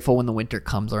more grateful when the winter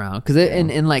comes around because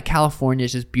in like California,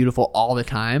 it's just beautiful all the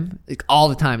time. Like all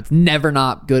the time, it's never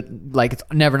not good. Like it's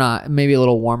never not. Maybe a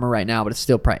little warmer right now, but it's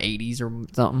still probably 80s or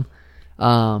something.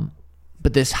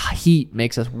 But this heat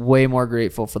makes us way more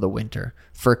grateful for the winter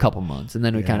for a couple months, and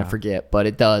then we kind of forget. But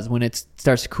it does when it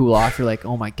starts to cool off. You're like,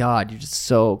 oh my god, you're just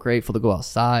so grateful to go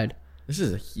outside. This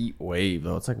is a heat wave,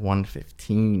 though. It's like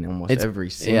 115 almost every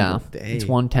single day. It's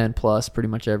 110 plus pretty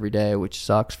much every day, which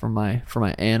sucks for my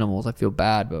animals. I feel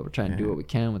bad, but we're trying to do what we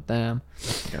can with them.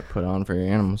 You got put on for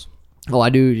your animals. Oh, I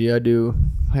do. Yeah, I do.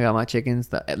 I got my chickens.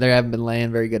 They haven't been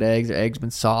laying very good eggs. Their eggs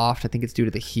been soft. I think it's due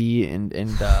to the heat and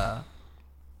you got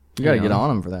to get on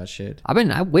them for that shit.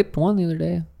 I whipped one the other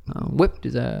day. Whipped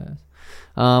his ass.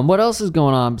 What else is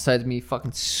going on besides me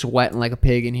fucking sweating like a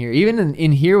pig in here? Even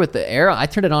in here with the air, I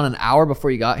turned it on an hour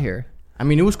before you got here. I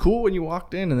mean, it was cool when you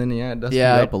walked in, and then it does heat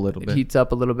up a little bit. It heats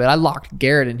up a little bit. I locked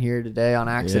Garrett in here today on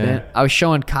accident. I was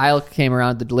showing Kyle came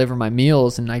around to deliver my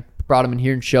meals, and I brought him in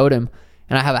here and showed him.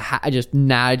 And I have I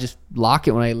just lock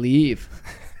it when I leave.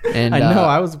 And I know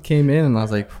I came in and I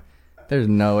was like, there's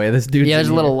no way this dude's there's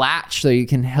a little latch so you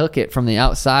can hook it from the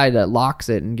outside that locks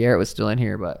it, and Garrett was still in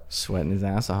here, but sweating his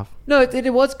ass off. No,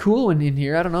 it was cool in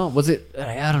here. I don't know. Was it?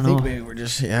 I don't know. I think we were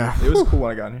just It was cool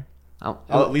when I got in here.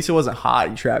 At least it wasn't hot.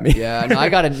 You trapped me. Yeah, no, I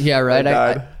got it. Yeah, right.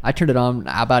 I I turned it on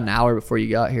about an hour before you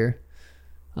got here.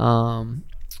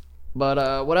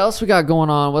 But what else we got going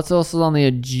on? What else is on the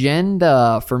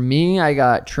agenda? For me, I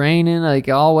got training like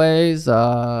always.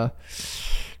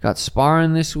 Got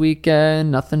sparring this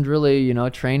weekend. Nothing's really,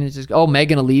 training is just. Oh,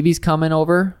 Megan Alevi's coming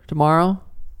over tomorrow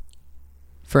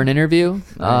for an interview.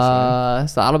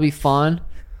 Nice, so that'll be fun.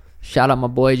 Shout out my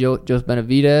boy Jose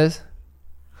Benavidez.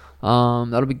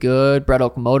 That'll be good. Brett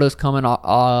Okamoto's coming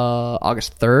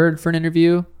August 3rd for an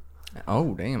interview.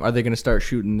 Oh, damn. Are they going to start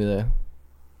shooting the...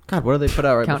 God, what do they put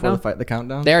out right Countdown? before the fight? The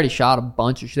countdown? They already shot a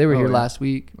bunch of... They were here yeah. last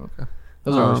week. Okay.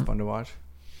 Those are always fun to watch.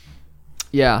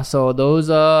 Yeah, so those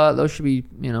should be,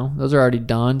 those are already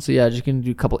done. So, yeah, just going to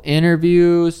do a couple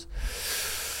interviews.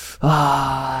 You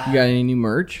got any new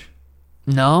merch?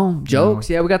 No. Jokes.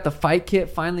 No. Yeah, we got the fight kit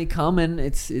finally coming.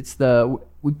 It's the...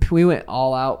 We went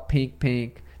all out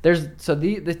pink. There's... So,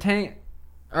 the tank...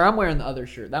 Or I'm wearing the other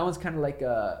shirt. That one's kind of like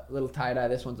a little tie-dye.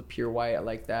 This one's a pure white. I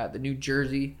like that. The New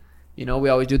Jersey... we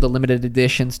always do the limited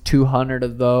editions, 200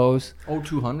 of those. Oh,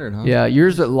 200, huh? Yeah,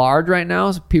 yours are large right now,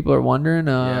 so people are wondering.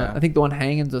 Yeah. I think the one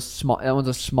hanging's a small. That one's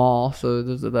a small, so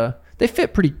those are they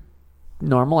fit pretty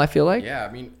normal. I feel like. Yeah,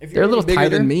 I mean, if they're a little bigger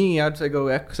tighter than me, I'd say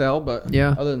go XL. But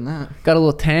yeah, other than that, got a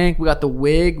little tank. We got the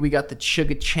wig. We got the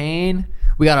sugar chain.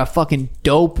 We got a fucking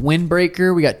dope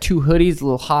windbreaker. We got 2 hoodies. A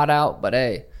little hot out, but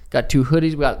hey. Got 2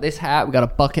 hoodies. We got this hat. We got a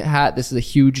bucket hat. This is a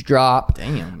huge drop.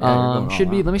 Damn. Yeah, should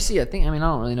be. Let me see. I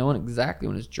don't really know exactly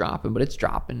when it's dropping, but it's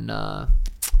dropping.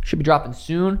 Should be dropping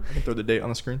soon. I can throw the date on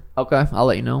the screen. Okay, I'll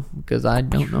let you know because I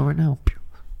don't know right now.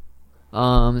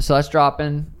 So that's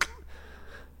dropping.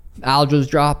 Aljo's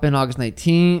dropping August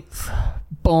 19th.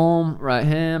 Boom, right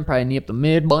hand. Probably knee up the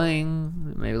mid.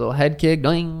 Bang. Maybe a little head kick.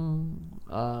 Ding.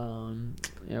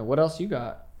 What else you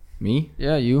got? Me?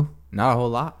 Yeah, you. Not a whole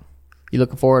lot. You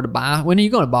looking forward to Boston? When are you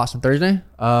going to Boston? Thursday?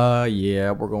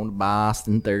 Yeah, we're going to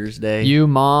Boston Thursday. You,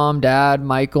 Mom, Dad,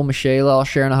 Michael, Michelle all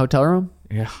sharing a hotel room?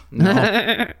 Yeah.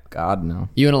 No. God, no.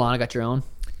 You and Alana got your own?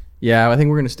 Yeah, I think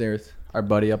we're going to stay with our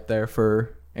buddy up there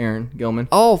for Aaron Gilman.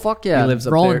 Oh, fuck yeah. He lives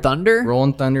up Rolling there. Thunder?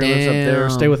 Rolling Thunder lives up there.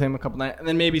 Damn. Stay with him a couple nights. And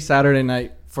then maybe Saturday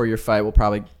night for your fight, we'll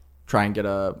probably try and get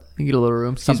a little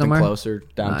room. something somewhere? closer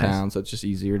downtown, Nice. so it's just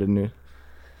easier to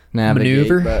navigate.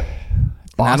 Maneuver. But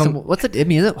Boston, what's it? I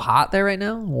mean, is it hot there right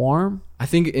now? Warm? I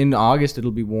think in August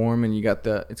it'll be warm, and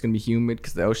it's gonna be humid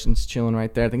because the ocean's chilling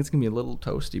right there. I think it's gonna be a little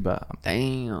toasty, but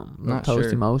Damn. Not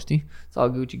Toasty sure. mosty. It's all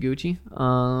Gucci.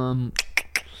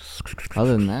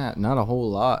 other than that, not a whole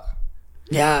lot.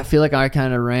 Yeah, I feel like I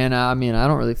kind of ran out. I mean, I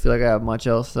don't really feel like I have much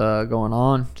else going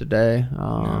on today.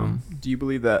 Do you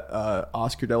believe that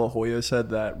Oscar De La Hoya said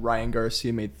that Ryan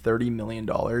Garcia made $30 million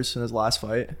in his last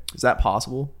fight? Is that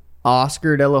possible?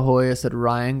 Oscar De La Hoya said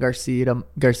Ryan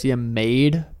Garcia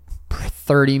made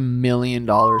 $30 million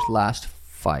last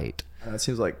fight. That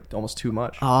seems like almost too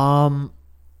much.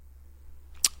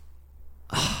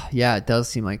 Yeah, it does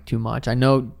seem like too much. I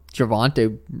know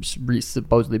Gervonta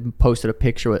supposedly posted a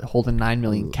picture with holding $9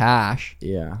 million cash.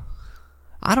 Yeah,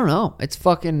 I don't know. It's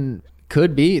fucking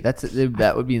could be.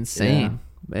 That would be insane.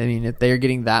 Yeah. I mean, if they're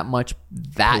getting that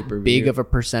big of a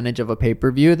percentage of a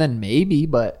pay-per-view, then maybe.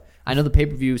 But I know the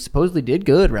pay-per-view supposedly did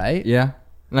good, right? yeah.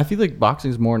 And I feel like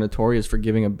boxing is more notorious for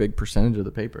giving a big percentage of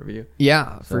the pay-per-view.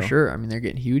 Yeah, for sure. I mean, they're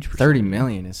getting huge. $30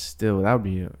 million is still that'd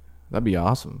be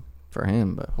awesome for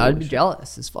him. But I'd be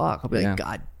jealous as fuck. I'd be Yeah. like,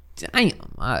 God damn,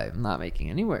 I'm not making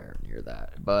anywhere near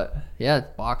that. But yeah,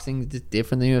 boxing is just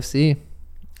different than UFC.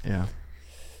 yeah.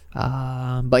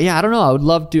 But yeah, I don't know. I would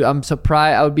love to. I'm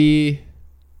surprised. I would be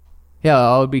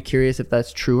curious if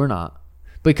that's true or not.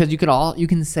 Because you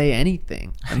can say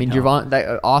anything. I mean,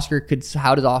 Oscar could.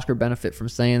 How does Oscar benefit from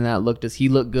saying that? Does he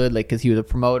look good? Like, because he was a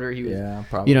promoter. He was. Yeah,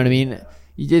 probably. You know what I mean?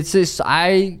 It's just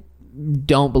I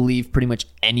don't believe pretty much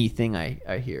anything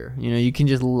I hear. You can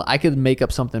just. I could make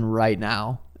up something right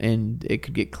now, and it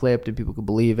could get clipped, and people could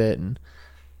believe it.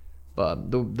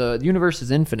 But the universe is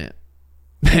infinite.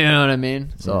 You know what I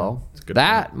mean? So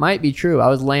that might be true. I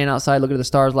was laying outside looking at the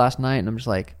stars last night, and I'm just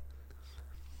like,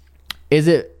 is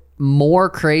it more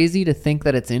crazy to think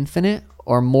that it's infinite,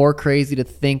 or more crazy to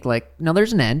think like, no,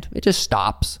 there's an end, it just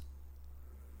stops,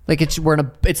 like it's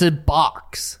a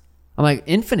box? I'm like,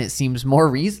 infinite seems more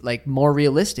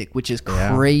realistic, which is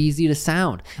crazy to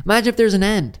sound. Imagine if there's an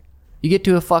end, you get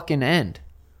to a fucking end,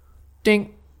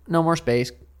 ding, no more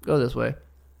space, go this way.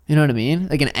 You know what I mean?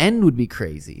 Like, an end would be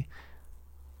crazy,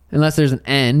 unless there's an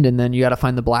end, and then you got to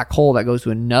find the black hole that goes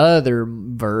to another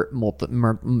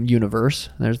universe.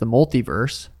 There's the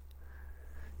multiverse.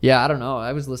 Yeah, I don't know.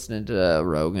 I was listening to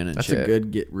Rogan and That's shit. a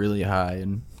good get really high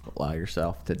and allow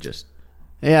yourself to just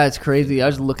Yeah, it's crazy. I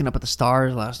was looking up at the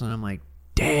stars last night. I'm like,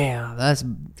 damn, that's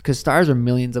because stars are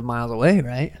millions of miles away,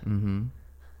 right? Mm-hmm.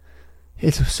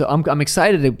 It's so I'm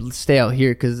excited to stay out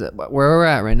here because where we're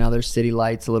at right now, there's city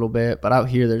lights a little bit, but out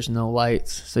here there's no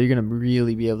lights, so you're gonna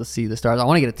really be able to see the stars. I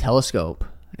want to get a telescope.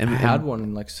 And I had one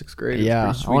in like 6th grade.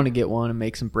 Yeah, I want to get one and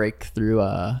make some breakthrough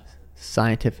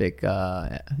scientific.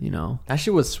 That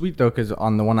shit was sweet though, because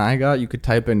on the one I got, you could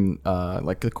type in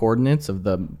like the coordinates of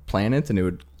the planets, and it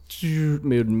would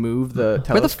move the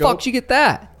telescope. Where the fuck did you get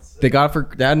that? They got it for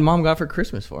Dad and Mom got it for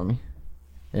Christmas for me.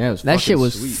 Yeah, it was that shit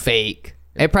was sweet. Fake.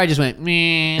 It probably just went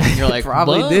meh. And you're like,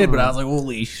 probably did, but I was like,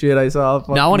 holy shit, I saw.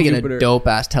 No, I want to get a dope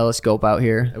ass telescope out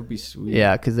here. That would be sweet.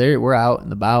 Yeah, because we're out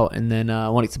and about, and then I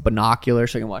want to get some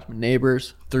binoculars so I can watch my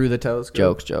neighbors through the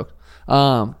telescope. Jokes.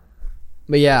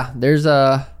 But yeah, there's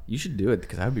You should do it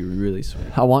because that would be really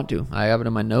sweet. I want to. I have it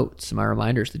in my notes, my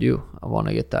reminders to do. I want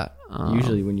to get that.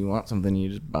 Usually, when you want something, you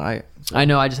just buy it. So. I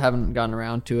know. I just haven't gotten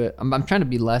around to it. I'm trying to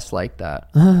be less like that.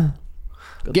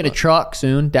 Get a truck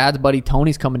soon. Dad's buddy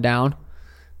Tony's coming down.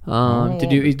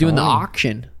 He's doing the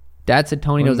auction. Dad said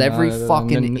Tony knows every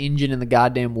fucking engine in the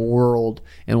goddamn world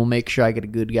and will make sure I get a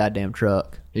good goddamn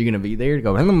truck. You're gonna be there to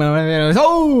go.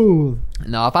 Oh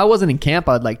no! If I wasn't in camp,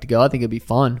 I'd like to go. I think it'd be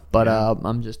fun, but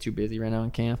I'm just too busy right now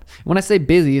in camp. When I say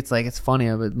busy, it's like it's funny.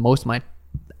 But most of my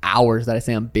hours that I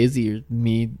say I'm busy is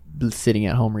me sitting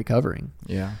at home recovering.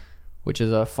 Yeah, which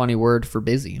is a funny word for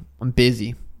busy. I'm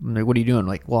busy. I'm like, what are you doing? I'm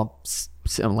like, well,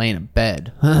 I'm laying in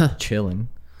bed, chilling.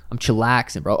 I'm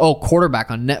chillaxing, bro. Oh,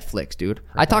 Quarterback on Netflix, dude.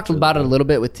 I talked about it a little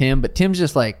bit with Tim, but Tim's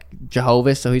just like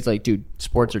Jehovah's, so he's like, dude,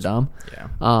 sports are dumb.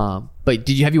 Yeah. But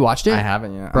have you watched it? I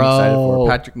haven't yet. Bro, I'm excited for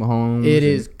Patrick Mahomes. It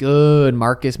is good.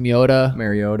 Marcus Mariota.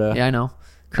 Yeah, I know.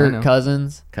 Kirk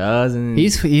Cousins.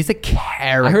 He's a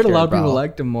character. I heard a lot of people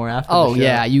liked him more after the show.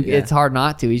 Yeah. It's hard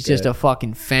not to. He's just a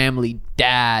fucking family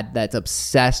dad that's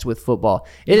obsessed with football.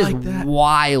 It is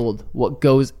wild what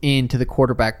goes into the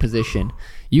quarterback position.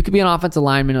 You could be an offensive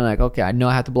lineman and like, okay, I know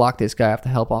I have to block this guy. I have to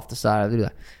help off the side. I have to do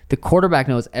that. The quarterback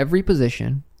knows every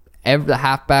position, the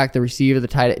halfback, the receiver, the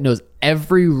tight end, knows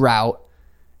every route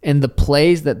and the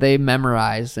plays that they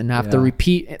memorize and have to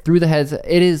repeat through the heads. It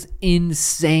is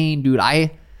insane, dude.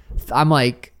 I'm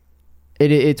like,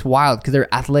 it's wild because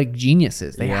they're athletic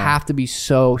geniuses. They have to be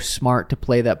so smart to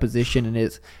play that position. And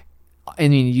it's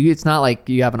not like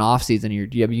you have an off season. You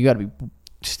got to be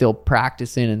still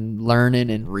practicing and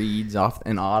learning and reads off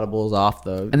and audibles off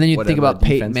the. And then you think about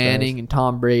Peyton Manning and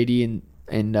Tom Brady and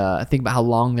think about how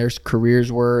long their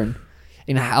careers were and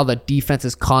how the defense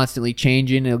is constantly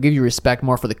changing. It'll give you respect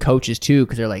more for the coaches too,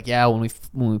 because they're like, yeah, when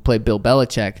we play Bill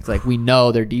Belichick, it's like we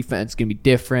know their defense is gonna be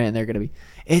different and they're gonna be.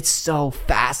 It's so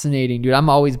fascinating, dude. I've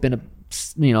always been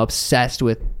obsessed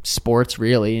with sports,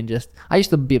 really, and I used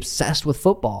to be obsessed with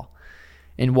football,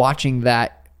 and watching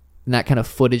that kind of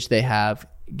footage they have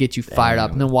gets you fired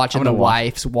up, and then watching the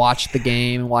wives watch the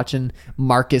game and watching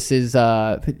Marcus's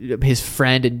his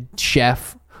friend and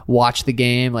chef watch the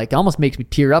game, like it almost makes me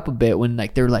tear up a bit when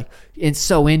like they're like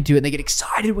so into it and they get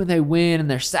excited when they win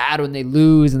and they're sad when they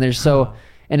lose and they're so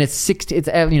and it's it's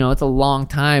a long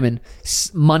time and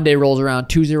Monday rolls around,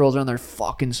 Tuesday rolls around, they're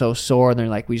fucking so sore and they're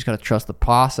like, we just got to trust the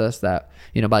process that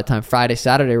by the time Friday,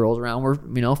 Saturday rolls around,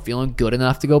 we're feeling good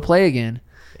enough to go play again.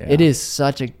 It is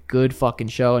such a good fucking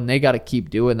show, and they got to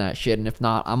keep doing that shit. And if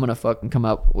not, I'm gonna fucking come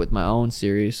up with my own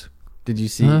series. Did you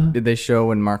see? Did they show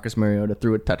when Marcus Mariota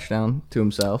threw a touchdown to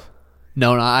himself?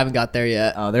 No, I haven't got there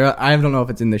yet. I don't know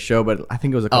if it's in the show, but I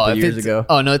think it was a couple years ago.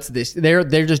 Oh no, it's this. They're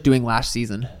just doing last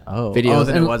season. Videos.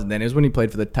 Then it wasn't. Then it was when he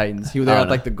played for the Titans. He was there at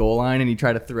like the goal line, and he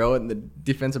tried to throw it, and the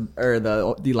defensive or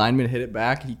the lineman hit it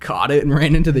back. He caught it and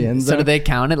ran into the end zone. So did they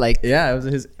count it? Like it was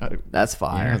his. That's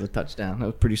fire. Yeah, it was a touchdown. That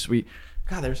was pretty sweet.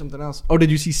 God, there's something else. Oh, did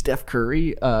you see Steph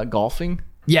Curry golfing?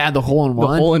 Yeah, the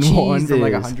hole-in-one. The hole-in-one from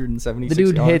like 176 The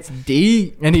dude hits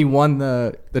deep. And he won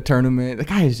the tournament. The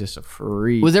guy is just a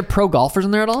freak. Was there pro golfers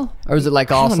in there at all? Or was it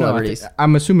like all celebrities?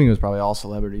 I'm assuming it was probably all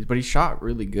celebrities, but he shot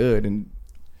really good. And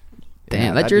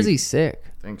damn, that jersey's sick.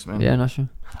 Thanks, man. Yeah, not sure.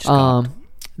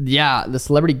 Yeah, the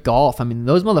celebrity golf. I mean,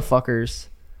 those motherfuckers,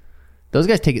 those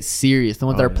guys take it serious. The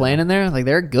ones that are playing in there, like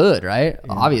they're good, right?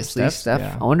 Yeah, obviously, Steph.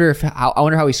 Yeah. I wonder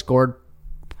how he scored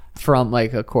from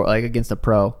like against a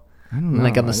pro. I don't know.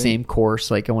 Like on the same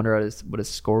course. Like I wonder what his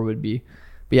score would be.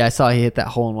 But yeah, I saw he hit that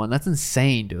hole-in-one. That's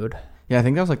insane, dude. Yeah, I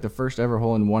think that was like the first ever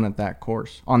hole-in-one at that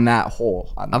course. On that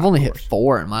hole. I've only hit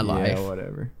 4 in my life. Yeah,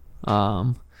 whatever.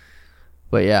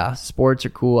 But yeah, sports are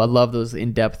cool. I love those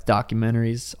in-depth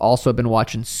documentaries. Also, I've been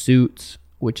watching Suits,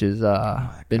 which has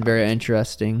been very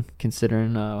interesting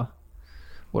considering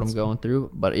what I'm going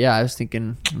through. But yeah, I was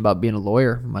thinking about being a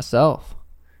lawyer myself.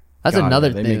 That's God, another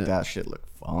they thing. make that shit look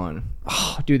fun.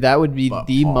 Oh, dude, that would be But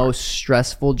the hard. most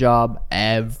stressful job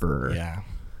ever. Yeah.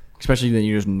 Especially then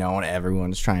you just knowing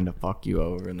everyone's trying to fuck you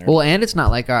over. And Well, and it's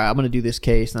not like, all right, I'm going to do this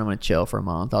case and I'm going to chill for a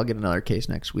month. I'll get another case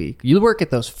next week. You work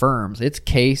at those firms. It's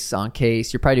case on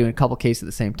case. You're probably doing a couple cases at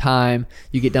the same time.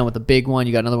 You get done with the big one.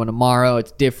 You got another one tomorrow.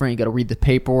 It's different. You got to read the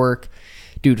paperwork.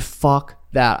 Dude, fuck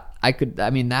that.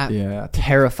 That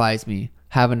terrifies me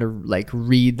having to like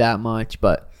read that much.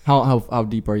 But how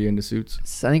deep are you into Suits?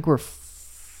 I think we're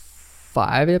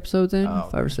 5 episodes in,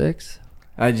 5 or 6.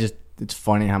 It's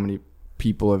funny how many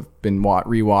people have been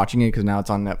rewatching it because now it's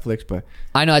on Netflix. But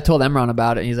I know I told Emron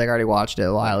about it and he's like, I already watched it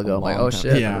a while ago. I'm like, oh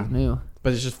shit, Yeah. that was new.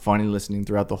 But it's just funny listening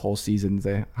throughout the whole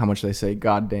season how much they say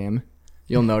God damn.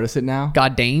 You'll notice it now.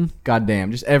 God damn. God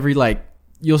damn. Just every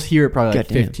you'll hear it probably like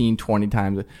Goddamn. 15, 20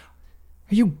 times. Are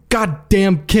you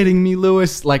goddamn kidding me,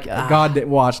 Lewis?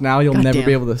 Watch now. You'll never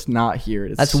be able to not hear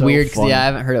it. It's That's so weird because funny. I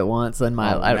haven't heard it once. And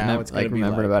I now don't it's remember, gonna be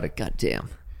remembered like- about it. God damn.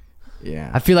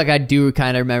 Yeah. I feel like I do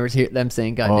kind of remember them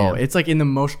saying God damn. It's like in the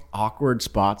most awkward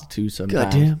spots too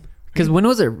sometimes. God damn. Because when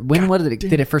was it?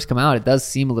 Did it first come out? It does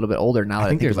seem a little bit older now that I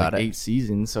think there's about like it. 8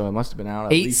 seasons, so it must have been out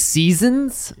at 8 least.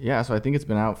 seasons? Yeah, so I think it's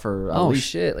been out for at Oh least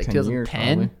shit! Like 10 years,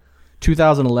 2010. probably.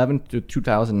 2011 to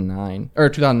 2009 or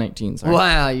 2019. Sorry.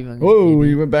 Wow! Whoa,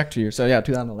 you went back 2 years. So yeah,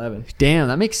 2011. Damn,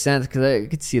 that makes sense because I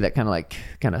could see that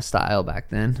kind of style back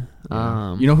then.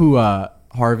 You know who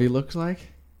Harvey looks like?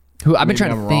 Who I've been maybe trying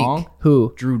to I'm think. wrong.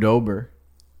 Who? Drew Dober.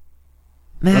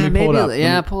 Man, me pull it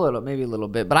up. pull it up maybe a little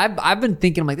bit. But I've been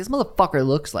thinking, I'm like, this motherfucker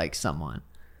looks like someone.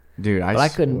 Dude, But I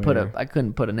couldn't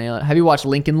put a nail. Have you watched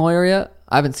Lincoln Lawyer yet?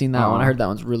 I haven't seen that one. I heard that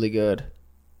one's really good.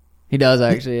 He does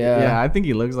actually. Yeah. Yeah, I think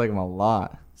he looks like him a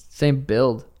lot. Same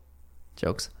build.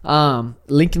 Jokes.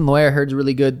 Lincoln Lawyer I heard's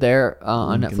really good there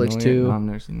on Lincoln Netflix Lawyer? too. No, I've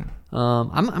never seen that.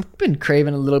 I've been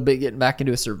craving a little bit getting back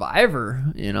into a Survivor.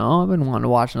 You know, I've been wanting to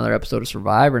watch another episode of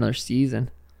Survivor, another season.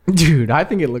 Dude, I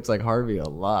think it looks like Harvey a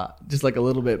lot. Just like a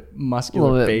little bit muscular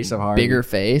A little bit face of Harvey. bigger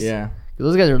face. Yeah.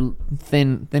 Those guys are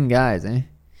thin guys, eh?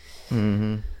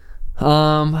 Mm-hmm.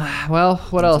 Well,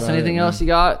 what else? about Anything it, else you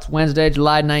got? It's Wednesday,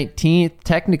 July 19th.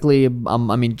 Technically,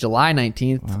 July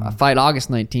 19th. Wow. I fight August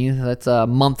 19th. That's a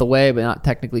month away, but not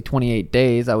technically 28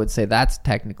 days. I would say that's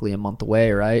technically a month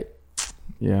away, right?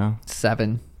 Yeah.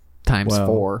 7 times Well-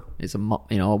 4 is a month.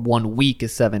 1 week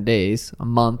is 7 days. A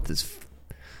month is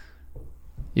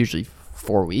usually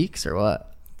 4 weeks or what?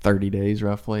 30 days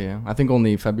roughly, yeah. I think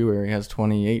only February has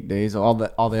 28 days. All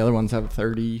the other ones have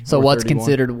 30. So or what's 31.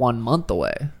 considered 1 month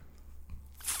away?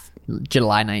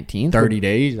 July 19th? 30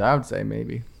 days, I would say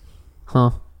maybe.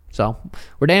 Huh. So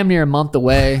we're damn near a month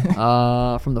away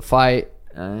from the fight,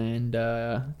 and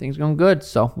things going good.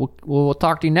 So we'll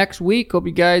talk to you next week. Hope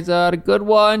you guys had a good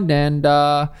one, and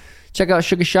check out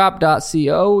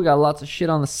sugarshop.co. We got lots of shit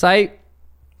on the site.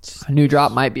 A new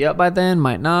drop might be up by then,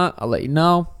 might not. I'll let you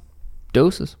know.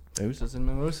 Doses. Doses and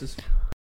mimosas.